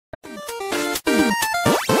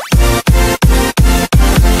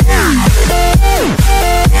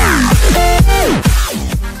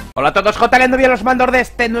Hola a todos, J bien los mandos de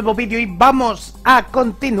este nuevo vídeo y vamos a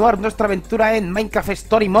continuar nuestra aventura en Minecraft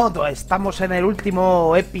Story Mode. Estamos en el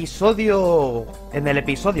último episodio, en el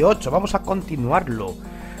episodio 8, vamos a continuarlo.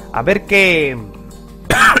 A ver qué...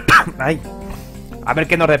 Ay. A ver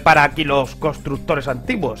qué nos depara aquí los constructores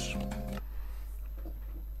antiguos.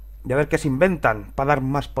 Y a ver qué se inventan para dar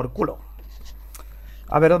más por culo.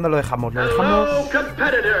 A ver, ¿dónde lo dejamos? Lo dejamos...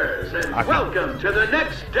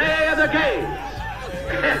 Aquí.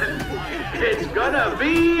 It's gonna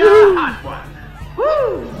be a hot one.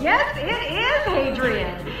 Woo! Yes, it is,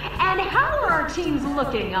 Adrian. And how are our teams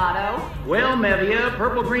looking, Otto? Well, Mevia,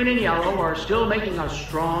 purple, green, and yellow are still making a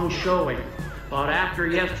strong showing. But after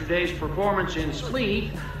yesterday's performance in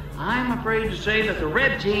Spleef, I'm afraid to say that the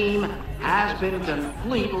red team has been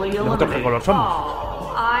completely eliminated.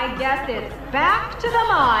 Oh, I guess it's back to the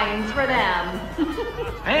mines for them.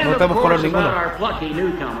 And of course about our plucky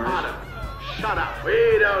newcomers. Shut up.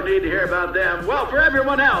 We don't need to hear about them. Well, for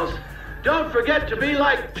everyone else, don't forget to be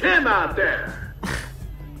like Tim out there.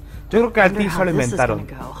 Yo creo que al team se lo inventaron.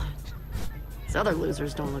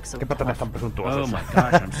 Qué patrones tan presuntuosos. Oh my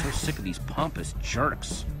gosh, I'm so sick of these pompous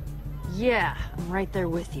jerks. Yeah, I'm right there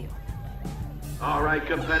with you. All right,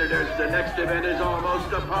 competitors, the next event is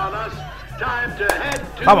almost upon us. Time to head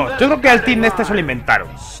to Vamos, yo creo que al team este se lo inventaron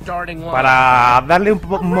para darle un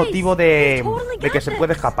motivo de que se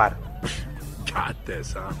puede escapar. Got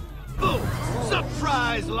this, huh? Ooh,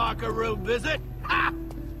 surprise locker room visit. Ha!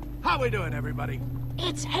 How we doing, everybody?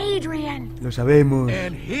 It's Adrian. Lo sabemos.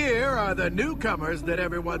 And here are the newcomers that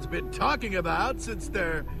everyone's been talking about since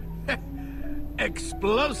their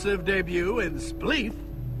explosive debut in Spleef.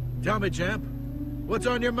 Tell me, champ, what's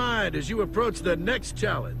on your mind as you approach the next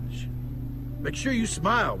challenge? Make sure you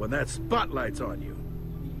smile when that spotlight's on you.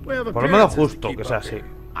 We have Por lo menos justo que sea así.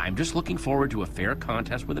 I'm just looking forward to a fair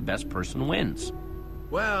contest where the best person wins.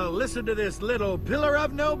 Well, listen to this little pillar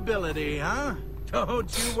of nobility, huh? Don't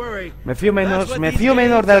you worry. Me fío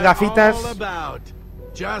menos del gafitas.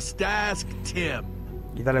 Just ask Tim.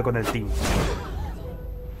 Y dale con el team.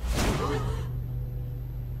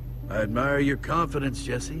 I admire your confidence,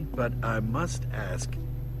 Jesse, but I must ask,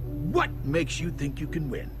 what makes you think you can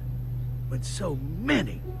win when so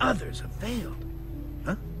many others have failed?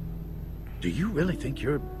 Huh? Do you really think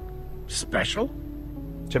you're special?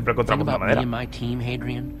 Siempre encontramos una about me manera. and my team,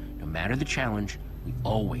 Hadrian, no matter the challenge, we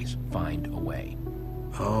always find a way.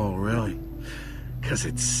 Oh, really? Because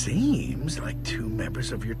it seems like two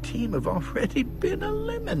members of your team have already been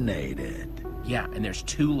eliminated. Yeah, and there's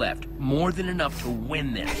two left. More than enough to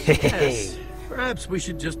win this. Yes. Perhaps we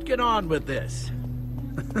should just get on with this.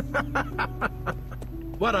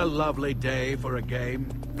 What a lovely day for a game.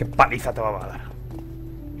 Qué paliza te va a dar.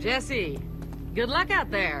 Jesse, good luck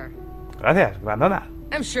out there. Gracias, grandona.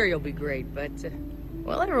 I'm sure you'll be great, but,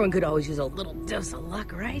 well, everyone could always use a little dose of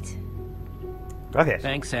luck, right? Gracias.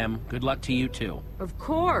 Thanks, Em. Good luck to you, too. Of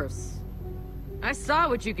course. I saw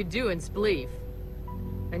what you could do in Spleef.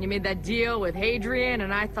 And you made that deal with Hadrian,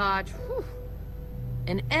 and I thought, whew,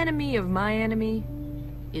 an enemy of my enemy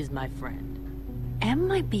is my friend. Em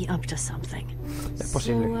might be up to something. Es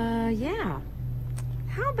posible. So, yeah.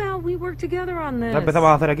 How about we work together on this? Ya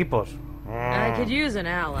empezamos a hacer equipos. I could use an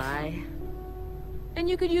ally. And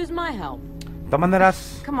you could use my help. De todas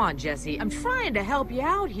maneras, Come on, Jesse. I'm trying to help you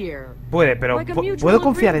out here. puede, pero Like a mutual ¿puedo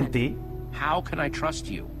confiar en agreement. ti? How can I trust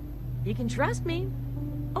you? You can trust me.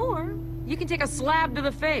 Or you can take a slab to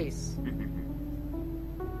the face.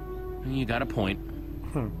 You got a point.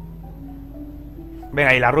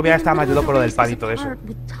 Venga, y la rubia esta me ayudó con lo del pan y todo eso.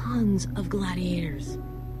 With tons of gladiators.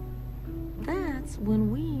 That's when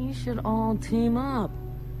we should all team up.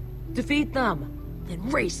 Defeat them, then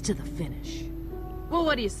race to the finish. Well,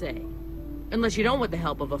 what do you say? Unless you don't want the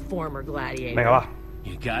help of a former gladiator. Venga, va.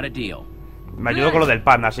 You got a deal. Me ayudó con lo del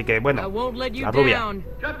pan, así que I bueno. won't let you La rubia. down.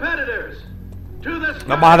 competitors. To the Nos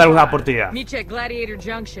vamos a dar una oportunidad. Meet you at Gladiator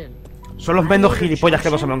Junction. Son los menos gilipollas que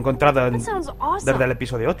nos hemos encontrado That sounds awesome. desde el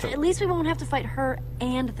episodio 8. At least we won't have to fight her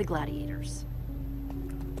and the gladiators.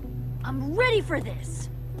 I'm ready for this.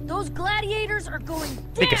 Those gladiators are going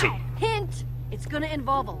Sí que sí. down. Hint, it's gonna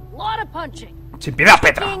involve a lot of punching. Sin piedad,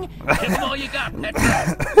 Petra. King, Give them all you got,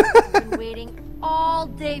 Petra. I've been waiting all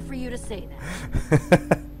day for you to say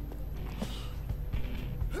that.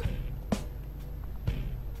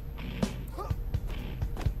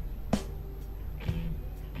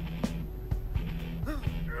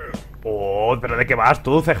 Oh, pero ¿de qué vas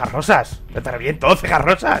tú, cejas rosas? Te reviento, cejas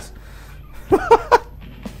rosas.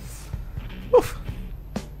 Uf.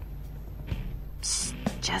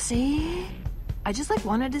 Jesse, I just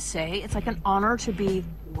wanted to say it's like an honor to be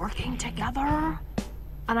working together.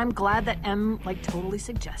 And I'm glad that M, like, totally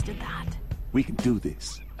suggested that. We can do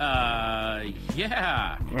this.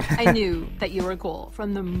 Yeah. I knew that you were cool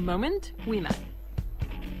from the moment we met.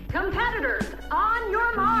 Competitors, on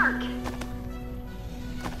your mark.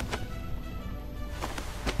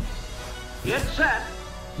 Get set.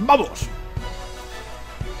 ¡Vamos!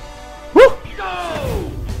 Go!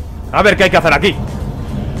 A ver qué hay que hacer aquí.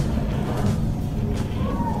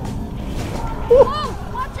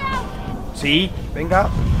 Sí, venga.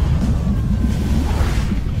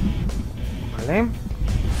 Vale.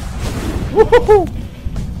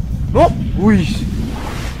 ¡No! ¡Uy!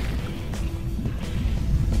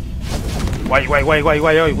 Guay, guay, guay, guay,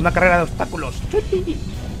 guay. Una carrera de obstáculos.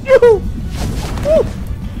 ¡Yuhu!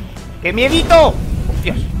 ¡Qué miedito!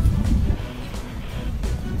 ¡Hostias!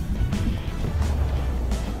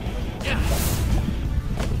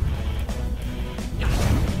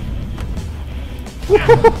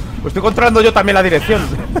 Pues estoy controlando yo también la dirección.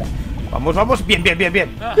 Vamos, vamos. Bien, bien, bien,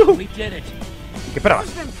 bien. ¿Qué esperabas?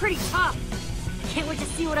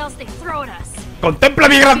 ¡Contempla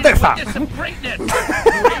mi grandeza!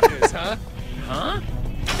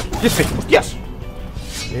 ¿Qué es esto? ¡Hostias!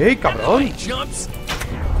 ¡Ey, cabrón!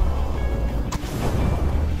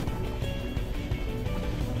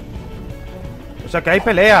 O sea que hay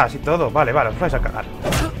peleas y todo. Vale, vale, os vais a cagar.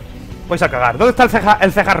 Vais a cagar. ¿Dónde está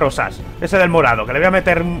el cejas rosas? Ese del morado, que le voy a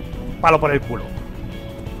meter un palo por el culo.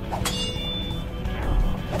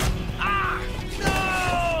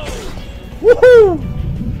 ¡Woohoo!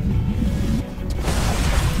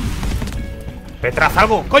 ¡Petraz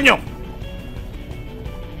algo, coño!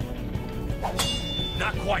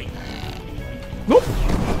 ¡No!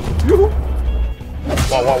 ¡Yuhu!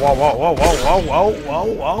 ¡Wow, wow, wow, wow, wow, wow, wow, wow,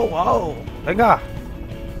 wow, wow! ¡Venga!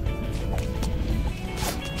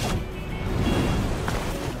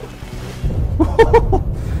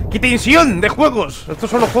 ¡Qué tensión de juegos! Estos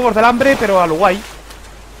son los juegos del hambre, pero a lo guay.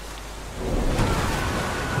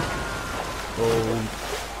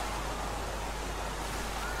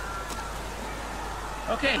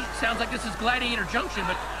 Okay, sounds like this is Gladiator Junction,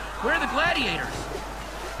 but where are the gladiators?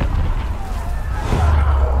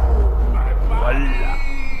 ¡Hola!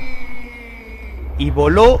 Y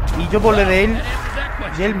voló, y yo volé de él,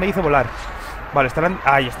 y él me hizo volar. Vale, estarán...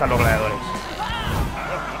 Ahí están los gladiadores.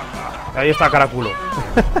 Ahí está Caraculo.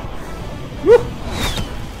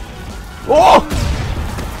 ¡Oh!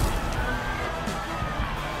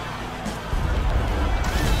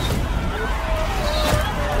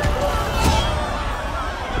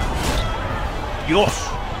 ¡Dios!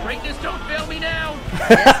 Greatness, don't fail me now.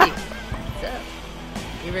 Jesse, what's up?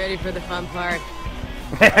 You ready for the fun part?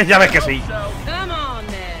 Ya ves que sí. Come on,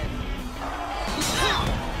 then.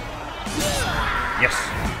 Yes.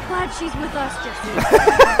 Glad she's with us, Jesse.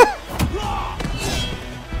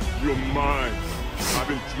 You're mine. I've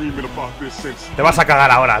been dreaming about this since. Te vas a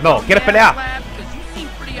cagar ahora. No, ¿quieres pelear?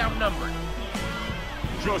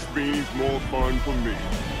 Just means more fun for me.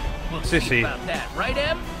 Sí, sí.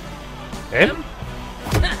 ¿Eh?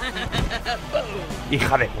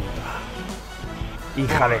 Hija de puta.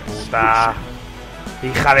 Hija de puta.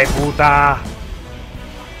 Hija de puta.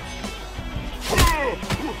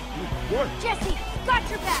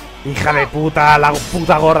 Hija de puta, la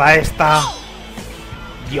puta gorda esta.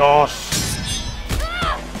 Dios.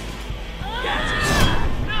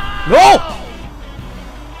 ¡No!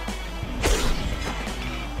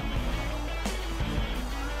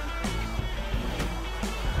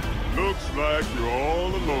 Looks like you're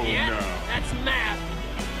all alone now. That's math.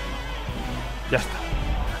 Ya está.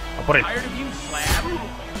 A por él.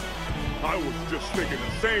 I was just thinking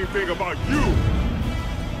the same thing about you.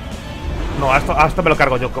 No, a esto me lo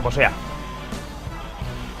cargo yo, como sea.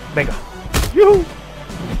 Venga. ¡Yuhu!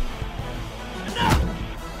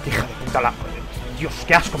 Hija de puta la... Dios,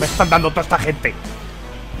 qué asco me están dando toda esta gente.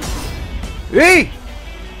 ¡Ey!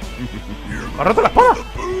 ¡Me ha roto la espada!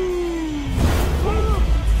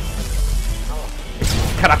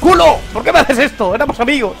 ¡Caraculo! ¿Por qué me haces esto? Éramos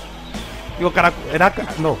amigos. Digo, caraculo... ¿Era...?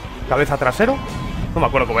 No. ¿Cabeza trasero? No me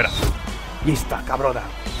acuerdo cómo era. Y está, cabrona.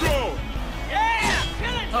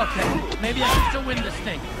 Okay, maybe I can still win this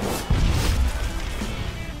thing.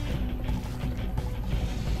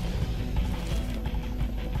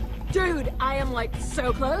 Dude, I am like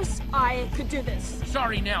so close. I could do this.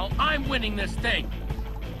 Sorry, Nell. I'm winning this thing.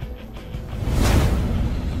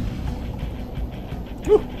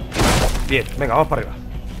 Bien, venga, vamos para arriba.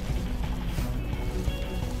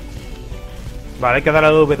 Vale, hay que dar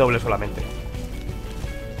a W solamente.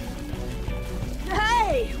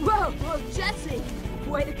 Hey! Whoa, Jesse!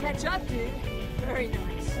 Way to catch up, dude. Very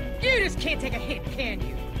nice. You just can't take a hit, can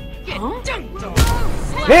you? Get dunked on.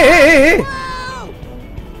 ¡Eh!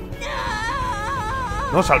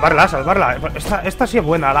 No, salvarla, salvarla. Esta sí es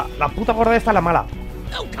buena. La puta gorda esta es la mala.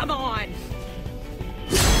 Oh, come on.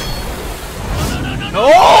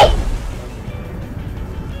 ¡No!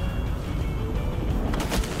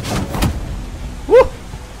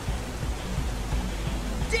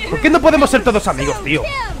 ¿Por qué no podemos ser todos amigos, tío?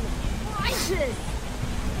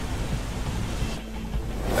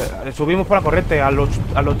 Subimos por la corriente, a los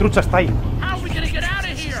truchas está ahí.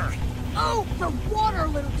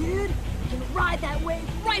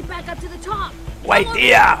 ¡Guay,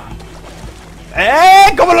 tía!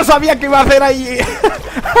 ¿Cómo lo sabía que iba a hacer ahí?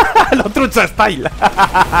 Los trucha style.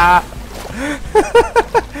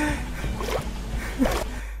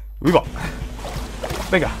 Uy, va.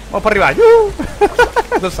 Venga, vamos para arriba.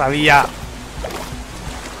 Lo sabía.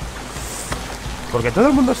 Porque todo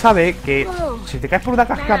el mundo sabe que si te caes por una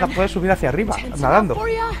cascada puedes subir hacia arriba, nadando. No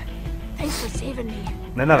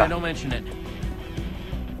es nada.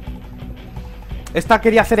 Esta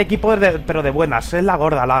quería hacer equipo pero de buenas. Es la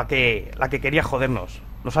gorda la que quería jodernos.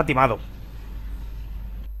 Nos ha timado.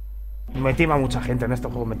 Me tima mucha gente en este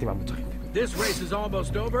juego, me tima mucha gente. This race is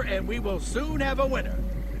almost over and we will soon have a winner.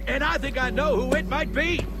 And I think I know who it might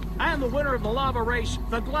be. And the winner of the lava race,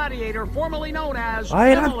 the gladiator formerly known as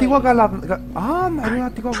Era antigua gladiadora. Era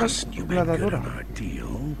antigua gladiadora.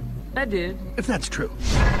 I did. If that's true,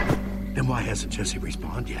 then why hasn't Jesse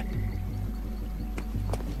respawned yet?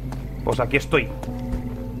 Pues aquí estoy.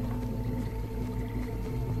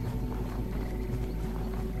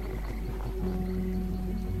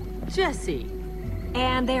 Jesse.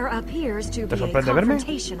 And there appears to be a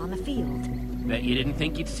confrontation on the field. Bet you didn't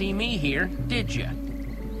think you'd see me here, did you?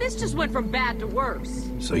 This just went from bad to worse.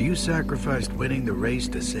 So you sacrificed winning the race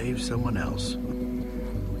to save someone else.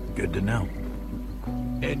 Good to know.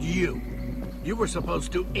 And you were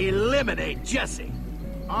supposed to eliminate Jesse.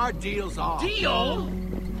 Our deal's off. Deal?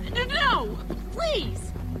 No!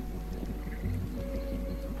 Please!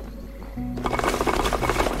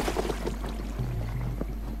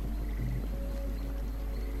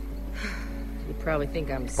 You probably think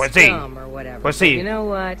I'm scum or whatever. Pues sí. You know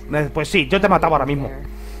what? Pues sí, yo te mataba ahora mismo.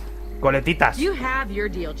 Coletitas. You have your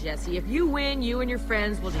deal, Jesse. If you win, you and your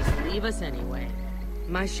friends will just leave us anyway.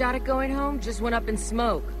 My shot at going home just went up in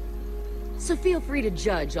smoke. So feel free to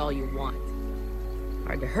judge all you want.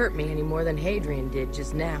 Hard to hurt me any more than Hadrian did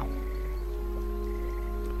just now.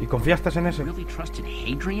 ¿Y confiaste en ese? Really trusted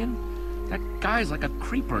Hadrian? That guy's like a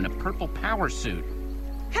creeper in a purple power suit.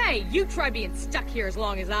 Hey, you try being stuck here as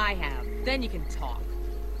long as I have. Then you can talk.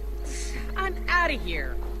 I'm out of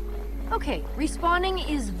here. Okay, respawning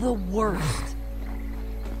is the worst.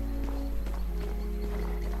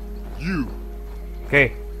 You.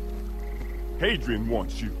 ¿Qué? Hadrian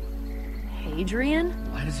wants you. Hadrian?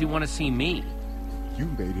 Why does he want to see me? You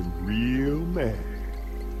made him real mad.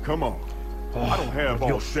 Come on. I don't have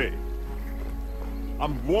all day.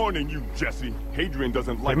 I'm warning you, Jesse. Hadrian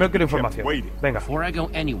doesn't like to be kept waiting. Venga. Before I go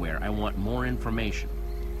anywhere, I want more information.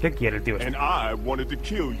 ¿Qué quiere el tío este? And I wanted to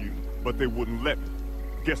kill you, but they wouldn't let me.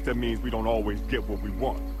 Guess that means we don't always get what we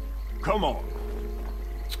want. Come on.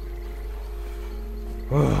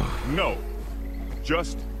 No.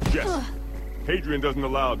 Just Jesse. Hadrian doesn't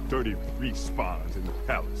allow dirty respawns in the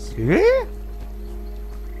palace. ¿Qué?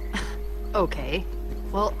 Okay.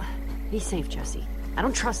 Well, be safe, Jesse. I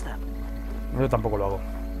don't trust them. Yo tampoco lo hago.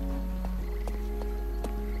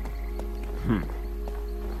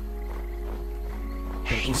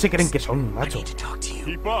 ¿Quién se creen que son, macho?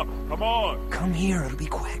 Keep up. Come on. Come here. It'll be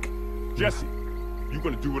quick. Jesse, you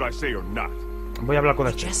gonna do what I say or not? Voy a hablar con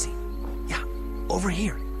este. Jesse. Yeah, over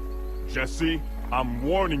here. Jesse, I'm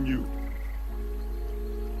warning you.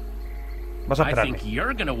 Vas a I esperarme. think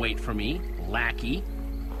you're gonna wait for me, lackey.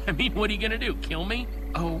 I mean, what are you gonna do, kill me?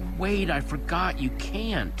 Oh, wait, I forgot you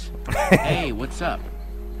can't. Hey, what's up?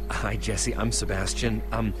 Hi, Jesse. I'm Sebastian.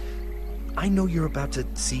 I know you're about to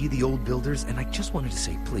see the old builders, and I just wanted to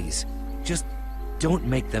say, please, just don't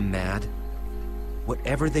make them mad.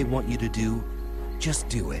 Whatever they want you to do, just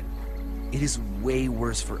do it. It is way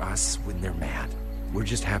worse for us when they're mad. We're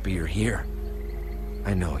just happy you're here.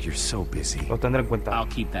 I know, you're so busy. Lo tendré en cuenta. I'll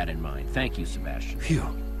keep that in mind. Thank you, Sebastian. Phew.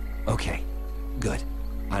 Okay, good.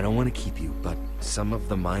 I don't want to keep you, but some of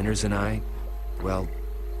the miners and I, well,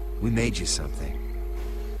 we made you something.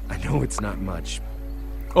 I know it's not much.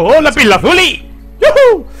 ¡Oh, la pila azuli!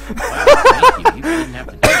 ¡Yuhu! Thank you. You didn't have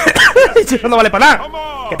to do it. Eso no vale para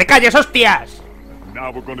nada. ¡Que te calles, hostias!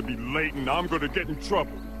 Now we're gonna be late and I'm gonna get in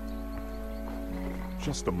trouble.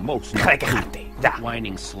 Just the most. Deja de quejarte. Ya.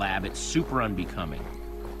 Whining slab, it's super unbecoming.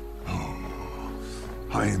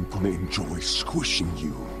 I am gonna enjoy squishing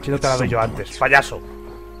you. Si no te la doy yo antes, payaso.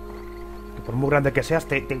 Que por muy grande que seas,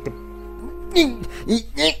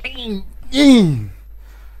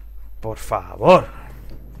 Por favor.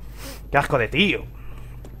 Qué asco de tío.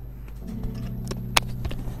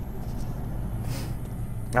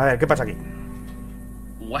 A ver, ¿qué pasa aquí?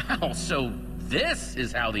 Wow, so this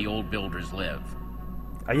is how the old builders live.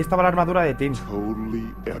 Ahí estaba la armadura de Tim. Totally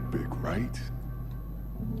epic, right?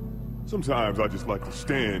 Sometimes I just like to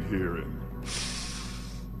stand here and...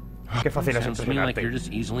 Qué fácil es Sounds to me like impresionarte. you're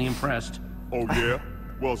just easily impressed. Oh, yeah?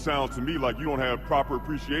 Well, it sounds to me like you don't have proper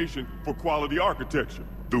appreciation for quality architecture,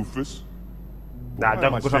 doofus. Nah, Why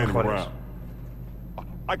am I tengo cosas standing mejores. around?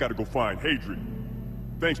 I gotta go find Hadrian.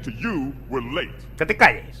 Thanks to you, we're late. Que te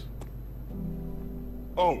calles.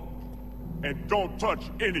 Oh, and don't touch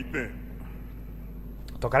anything.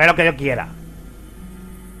 Tocaré lo que yo quiera.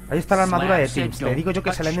 Ahí está la armadura de Slab Tim. said Te digo yo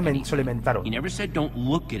que don't se la touch inventaron. He never said don't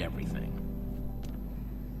look at everything.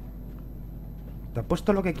 Te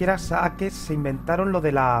apuesto lo que quieras a que se inventaron lo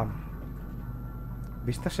de la...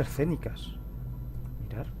 vistas escénicas.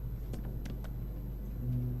 Mirar.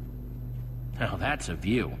 Now that's a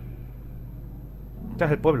view. Este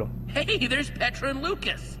es el pueblo. Hey, there's Petra and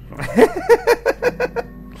Lucas.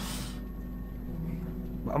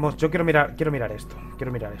 Vamos, yo quiero mirar esto.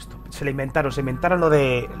 Quiero mirar esto. Se lo inventaron lo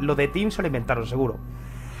de Tim, se lo inventaron, seguro.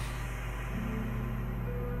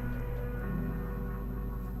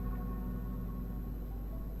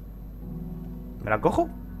 ¿Me la cojo?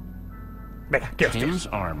 Venga, ¿qué hostias? Tim's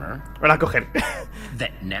armor Me la voy a coger.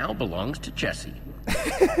 that now belongs to Jesse.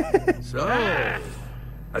 So,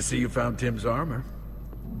 I see you found Tim's armor.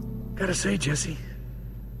 Gotta say, Jesse,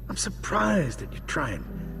 I'm surprised that you try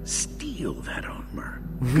and steal that armor.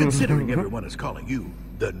 Considering everyone is calling you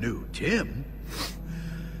the new Tim.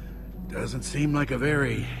 Doesn't seem like a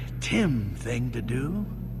very Tim thing to do,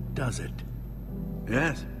 does it?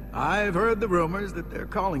 Yes, I've heard the rumors that they're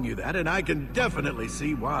calling you that, and I can definitely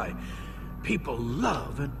see why. People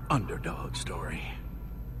love an underdog story.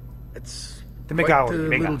 It's me quite cago, the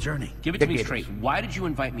venga. little journey. Give it to me straight. Why did you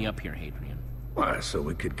invite me up here, Hadrian? Why, so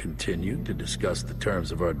we could continue to discuss the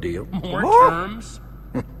terms of our deal. More terms?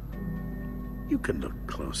 You can look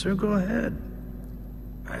closer, go ahead.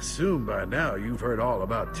 I assume by now you've heard all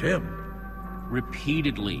about Tim.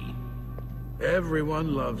 Repeatedly.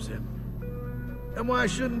 Everyone loves him. And why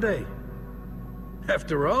shouldn't they?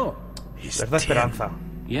 After all, he's Les da Tim. esperanza.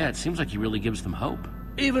 Yeah, it seems like he really gives them hope.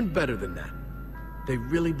 Even better than that, they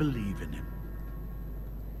really believe in him.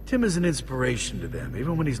 Tim is an inspiration to them,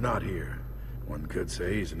 even when he's not here. One could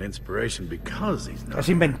say he's an inspiration because he's not. Es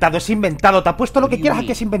inventado. Te apuesto lo que quieras a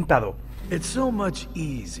que es inventado. It's so much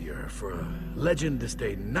easier for a legend to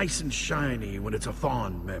stay nice and shiny when it's a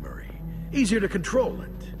fond memory. Easier to control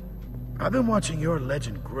it. I've been watching your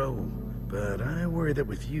legend grow, but I worry that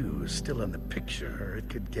with you still in the picture, it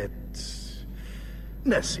could get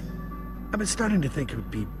messy. I've been starting to think it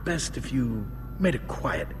would be best if you made a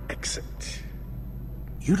quiet exit.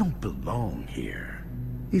 You don't belong here.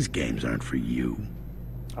 These games aren't for you.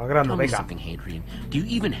 Al grano, Tell me venga. something, Hadrian. Do you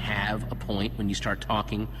even have a point when you start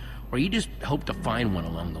talking? Or you just hope to find one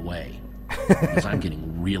along the way? Because I'm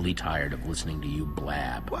getting really tired of listening to you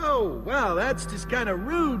blab. Whoa, well, that's just kind of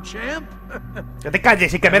rude, champ. Que te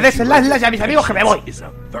calles y que me des el las a mis amigos que me voy. Is a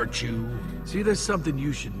virtue. See, there's something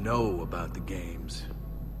you should know about the games.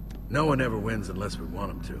 No one ever wins unless we want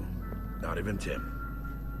them to. Not even Tim.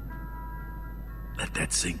 Let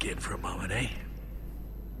that sink in for a moment, eh?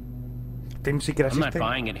 Tim siquiera I'm not existe.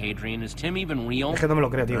 buying it, Hadrian. Is Tim even real? Es que no me lo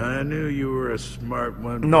creo, tío. I knew you were a smart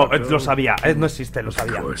one. No, Bucko. lo sabía. No existe, lo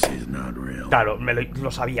sabía. Of course he's not real. Claro, lo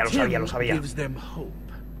sabía. Tim gives them hope.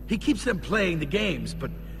 He keeps them playing the games, but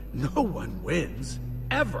no one wins.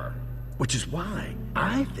 Ever. Which is why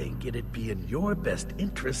I think it'd be in your best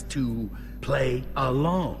interest to play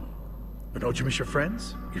alone. But don't you miss your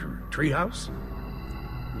friends? Your treehouse?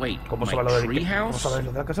 Wait, ¿Cómo my sabe lo de treehouse? lo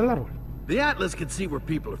de la casa del árbol? The Atlas can see where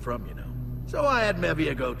people are from, you know. So I had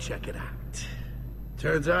Mevia go check it out.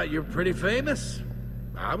 Turns out you're pretty famous.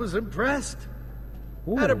 I was impressed.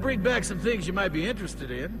 Had to bring back some things you might be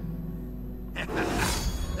interested in.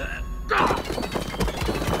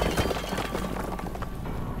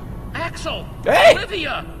 Axel! Hey!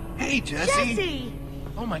 Olivia! Hey, Jesse! Jesse!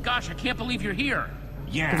 Oh my gosh, I can't believe you're here.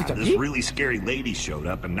 Yeah, this really scary lady showed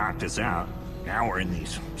up and knocked us out. Now we're in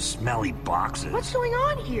these smelly boxes. What's going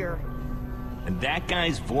on here? And that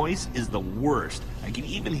guy's voice is the worst. I can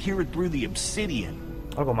even hear it through the obsidian.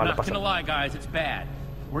 Algo malo Not pasa. gonna lie, guys, it's bad.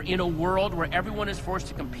 We're in a world where everyone is forced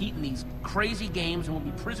to compete in these crazy games and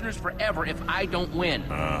will be prisoners forever if I don't win.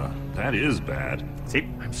 That is bad. Sí.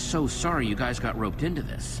 I'm so sorry you guys got roped into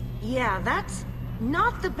this. Yeah, that's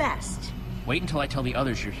not the best. Wait until I tell the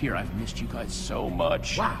others you're here. I've missed you guys so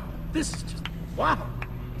much. Wow, this is just Wow,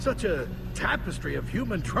 such a tapestry of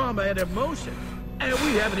human trauma and emotion. And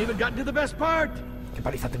we haven't even gotten to the best part. ¿Qué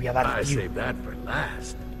paliza te voy a dar, I tío? saved that for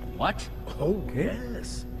last. What? Oh,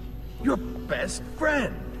 yes. Your best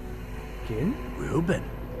friend. ¿Quién? Ruben.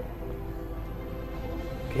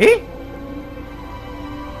 ¿Qué?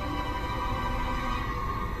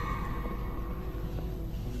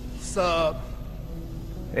 Sup?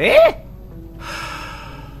 ¿Eh?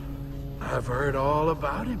 I've heard all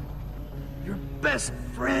about him. Your best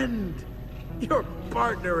friend. Your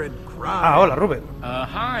partner in crime. Ah, hola, Ruben.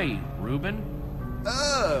 Hi, Ruben.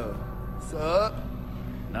 Oh, sup?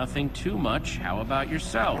 Nothing too much. How about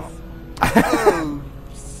yourself? Oh,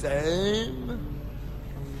 same.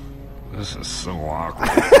 This is so awkward.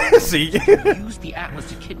 Sí. Use the Atlas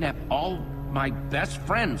to kidnap all my best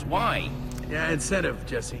friends. Why? Yeah, incentive,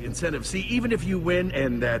 Jesse. Incentive. See, even if you win,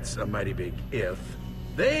 and that's a mighty big if,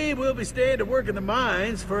 they will be staying to work in the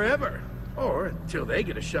mines forever. Or until they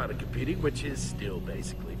get a shot at competing, which is still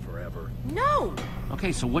basically forever. No!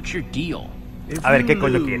 Okay, so what's your deal? If A ver, you ¿qué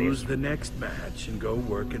coño lose quieres? the next match and go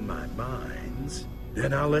work in my mines,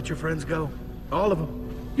 then I'll let your friends go. All of them.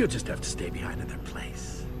 You'll just have to stay behind in their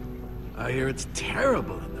place. I hear it's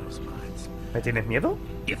terrible in those mines. ¿Me tienes miedo?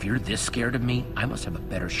 If you're this scared of me, I must have a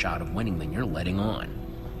better shot of winning than you're letting on.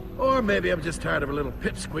 Or maybe I'm just tired of a little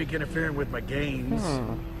pipsqueak interfering with my games.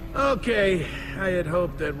 Okay, I had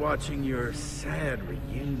hoped that watching your sad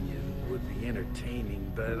reunion would be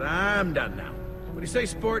entertaining, but I'm done now. What do you say,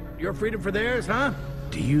 sport? Your freedom for theirs, huh?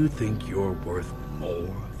 Do you think you're worth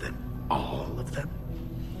more than all of them?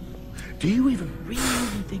 Do you even really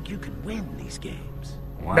think you can win these games?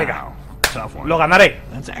 Wow. Venga. Tough one. Lo ganaré.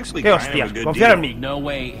 That's actually Qué kind hostias. of a good Confiar deal. en mí. No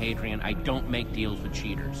way, Hadrian. I don't make deals with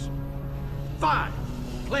cheaters. Fine.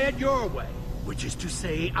 Play it your way. Which is to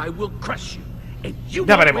say, I will crush you. And you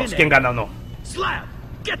Ya won't veremos win quién it. gana o no. Slab,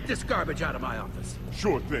 get this garbage out of my office.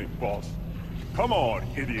 Sure thing, boss. Come on,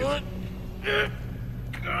 idiot.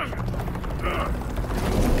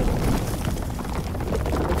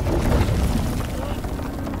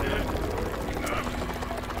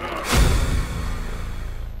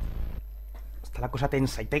 Está la cosa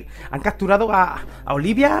tensa. Han capturado a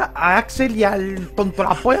Olivia, a Axel y al tonto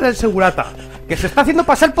la polla del segurata, que se está haciendo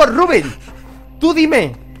pasar por Ruben. Tú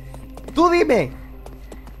dime. Tú dime.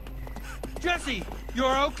 Jesse,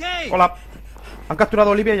 you're okay. Hola. Han capturado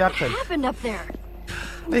a Olivia y a What Axel. happened up there?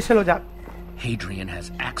 Díselo ya. Hadrian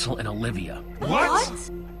has Axel and Olivia. What?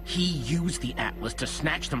 He used the Atlas to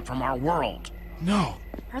snatch them from our world. No.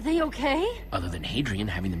 Are they okay? Other than Hadrian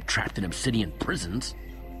having them trapped in obsidian prisons.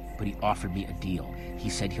 But he offered me a deal. He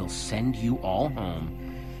said he'll send you all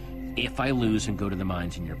home if I lose and go to the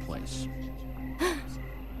mines in your place.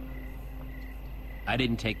 I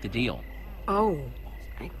didn't take the deal. Oh.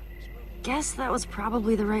 I guess that was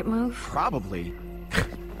probably the right move. Probably.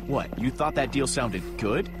 What, you thought that deal sounded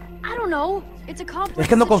good? I don't know. It's a complex Es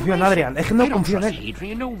que no confío en situation. Adrian. Es que no I don't confío en trust él.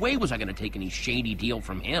 Hadrian. No way was I going to take any shady deal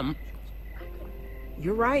from him.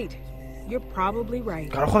 You're right. You're probably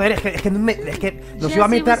right. Claro, joder, es que nos iba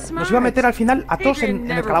a meter al final a todos en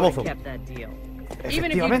el calabozo.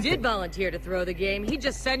 Even if you did volunteer to throw the game, he'd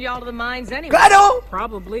just send you all to the mines anyway. ¡Claro!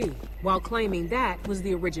 Probably, while claiming that was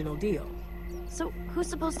the original deal. So, who's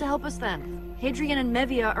supposed to help us then? Hadrian and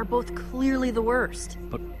Mevia are both clearly the worst.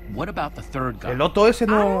 But what about the third guy? El Otto ese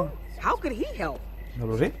no... How could he help? No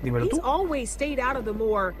lo sé, dímelo He's tú. always stayed out of the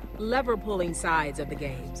more lever-pulling sides of the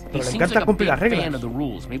games. He seems like a big fan of the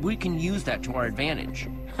rules. Maybe we can use that to our advantage.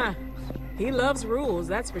 Huh. He loves rules,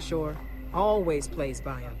 that's for sure. Always plays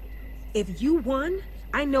by them. If you won,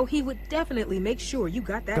 I know he would definitely make sure you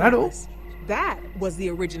got that. Claro. Atlas. That was the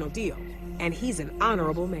original deal, and he's an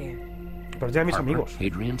honorable man. Pero ya mis amigos.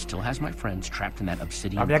 Hadrian still has my friends trapped in that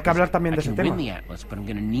obsidian. Habría que hablar también de ese I can tema. win the Atlas, but I'm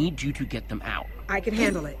going to need you to get them out. I can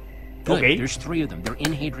handle it. Good. Okay. There's 3 of them. They're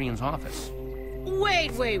in Hadrian's office.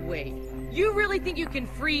 Wait. You really think you can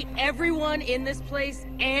free everyone in this place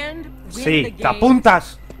and win the Sí, game? te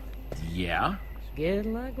apuntas. Yeah? Good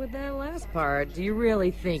luck with that last part. Do you really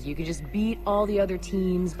think you could just beat all the other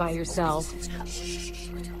teams by yourself?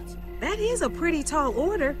 That is a pretty tall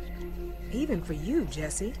order. Even for you,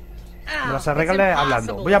 Jesse. Me las arreglé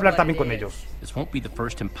hablando. Voy a hablar también con ellos. This won't be the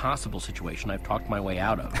first impossible situation I've talked my way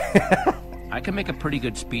out of. I can make a pretty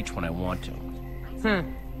good speech when I want to.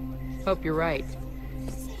 Hope you're right.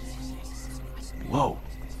 Whoa.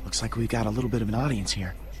 Looks like we've got a little bit of an audience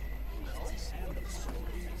here.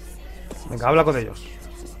 Venga, habla con ellos.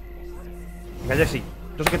 Venga, Jesse,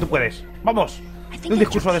 yo sé que tú puedes. ¡Vamos! Un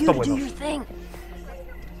discurso de estos buenos.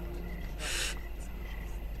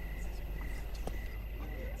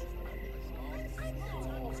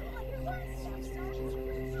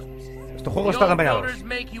 Este juego está cambiado.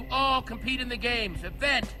 Make you all compete in the games,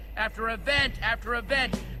 event after event after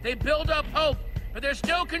event. They build up hope, but they're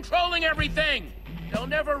still controlling everything. They'll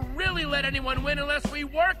never really let anyone win unless we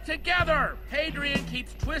work together. Hadrian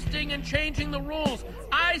keeps twisting and changing the rules.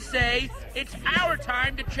 I say it's our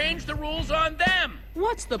time to change the rules on them.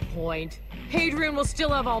 What's the point? Hadrian will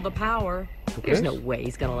still have all the power. There's no way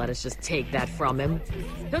he's gonna let us just take that from him.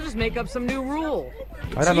 He'll just make up some new rule.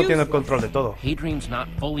 Ahora no tiene el control de todo. Hadrian's not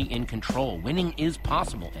fully in control. Winning is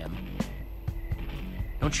possible, Em.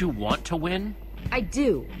 Don't you want to win? I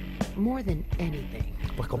do. More than anything.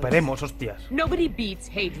 Pues cooperemos, hostias. Nobody beats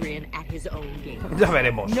Hadrian at his own game. Ya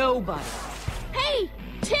veremos. Nobody. Hey,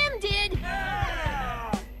 Tim did.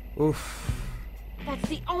 Uf. That's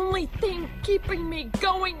the only thing keeping me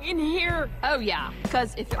going in here. Oh yeah,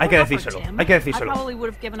 because if hay que decírselo, hay que decírselo.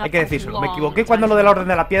 Hay que decírselo. Me equivoqué cuando lo de la orden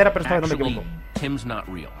de la piedra, pero esta vez no me equivoco. Tim's not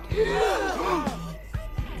real.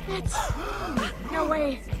 That's no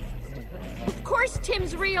way. Of course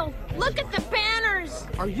Tim's real. Look at the banners.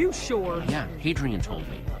 Are you sure? Yeah, Hadrian told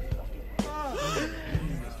me.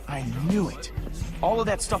 I knew it. All of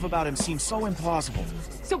that stuff about him seems so implausible.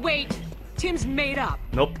 So wait, Tim's made up.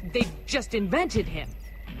 Nope. They just invented him.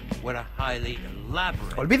 What a highly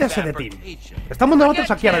elaborate Olvídense de Tim. Estamos nosotros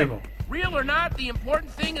aquí ahora mismo. Real or not, the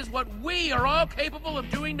important thing is what we are all capable of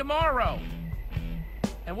doing tomorrow.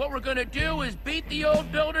 And what we're gonna do is beat the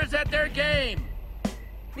old builders at their game.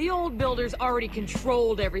 The old builders already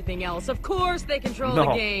controlled everything else. Of course they control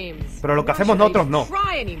the games. Pero lo que hacemos nosotros no.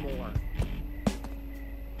 Try anymore.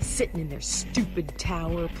 Sitting in their stupid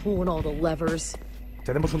tower, pulling all the levers.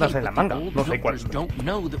 Tenemos unas en la manga. No sé cuál. Don't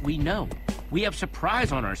know that we know. We have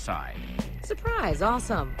surprise on our side. Surprise,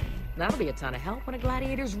 awesome. That'll be a ton of help when a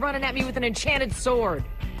gladiator's running at me with an enchanted sword.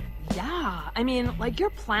 Yeah, I mean, like,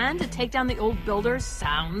 your plan to take down the old builders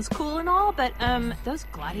sounds cool and all, but, those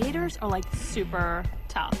gladiators are, like, super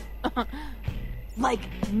tough. Like,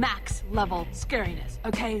 max level scariness,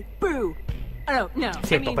 okay? Boo! Oh, no.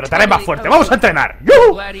 Siento, pero te haré más fuerte. ¡Vamos a entrenar!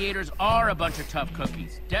 Gladiators are a bunch of tough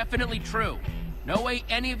cookies. Definitely true. No way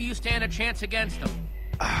any of you stand a chance against them.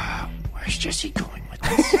 Where's Jesse going with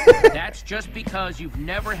this? That's just because you've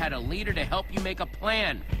never had a leader to help you make a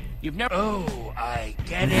plan. You've never... Oh, I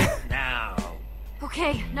get it now.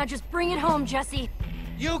 Okay, now just bring it home, Jesse.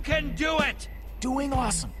 You can do it! Doing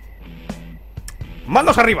awesome.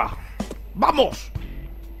 ¡Manos arriba! ¡Vamos!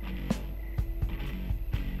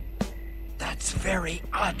 That's very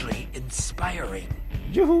oddly inspiring.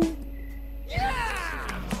 ¡Yuhu!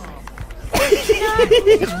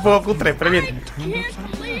 Es un poco cutre, pero bien.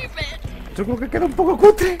 Yo creo que queda un poco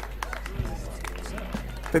cutre.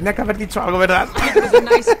 Tendría que haber dicho algo, ¿verdad? It was a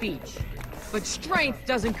nice speech, but strength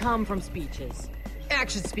doesn't come from speeches.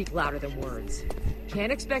 Actions speak louder than words.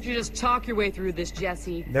 Can't expect you to just talk your way through this,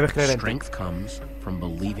 Jesse. Strength comes from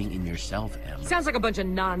believing in yourself, Em. Sounds like a bunch of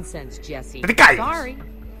nonsense, Jesse. Sorry.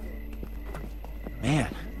 Man,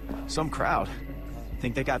 some crowd.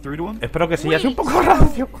 Think they got through to him? Espero que sí, es un poco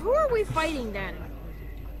rancio. Who are we fighting then?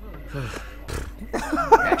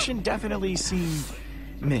 Action definitely seemed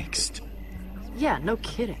mixed. Yeah, no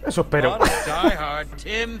kidding. Eso espero. Die-hard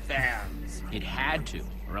Tim fans. It had to,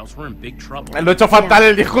 or else we're in big trouble. Lo he hecho fatal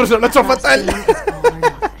el discurso, lo he hecho fatal.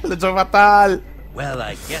 Lo he hecho fatal. Well,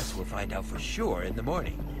 I guess we'll find out for sure in the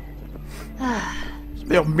morning.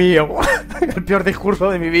 Dios mío, el peor discurso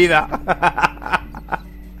de mi vida.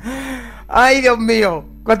 Ay, Dios mío.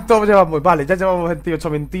 ¿Cuánto llevamos? Vale, ya llevamos 28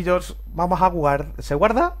 minutillos. Vamos a jugar. ¿Se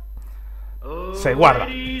guarda? Se guarda.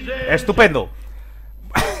 Estupendo.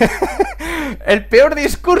 El peor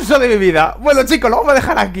discurso de mi vida. Bueno, chicos, lo vamos a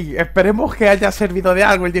dejar aquí. Esperemos que haya servido de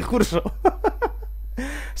algo el discurso.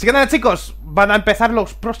 Así que nada, chicos, van a empezar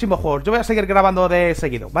los próximos juegos. Yo voy a seguir grabando de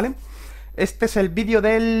seguido, ¿vale? Este es el vídeo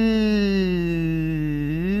del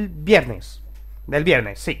viernes. Del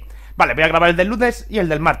viernes, sí. Vale, voy a grabar el del lunes y el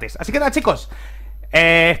del martes. Así que nada, chicos,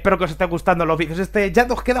 espero que os estén gustando los vídeos. Ya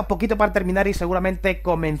nos queda un poquito para terminar y seguramente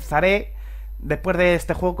comenzaré... Después de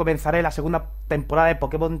este juego comenzaré la segunda temporada de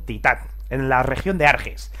Pokémon Titán en la región de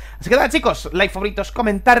Arges. Así que nada, chicos, like, favoritos,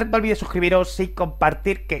 comentar, no olvidéis suscribiros y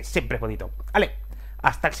compartir, que siempre es bonito. Vale,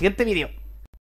 hasta el siguiente vídeo.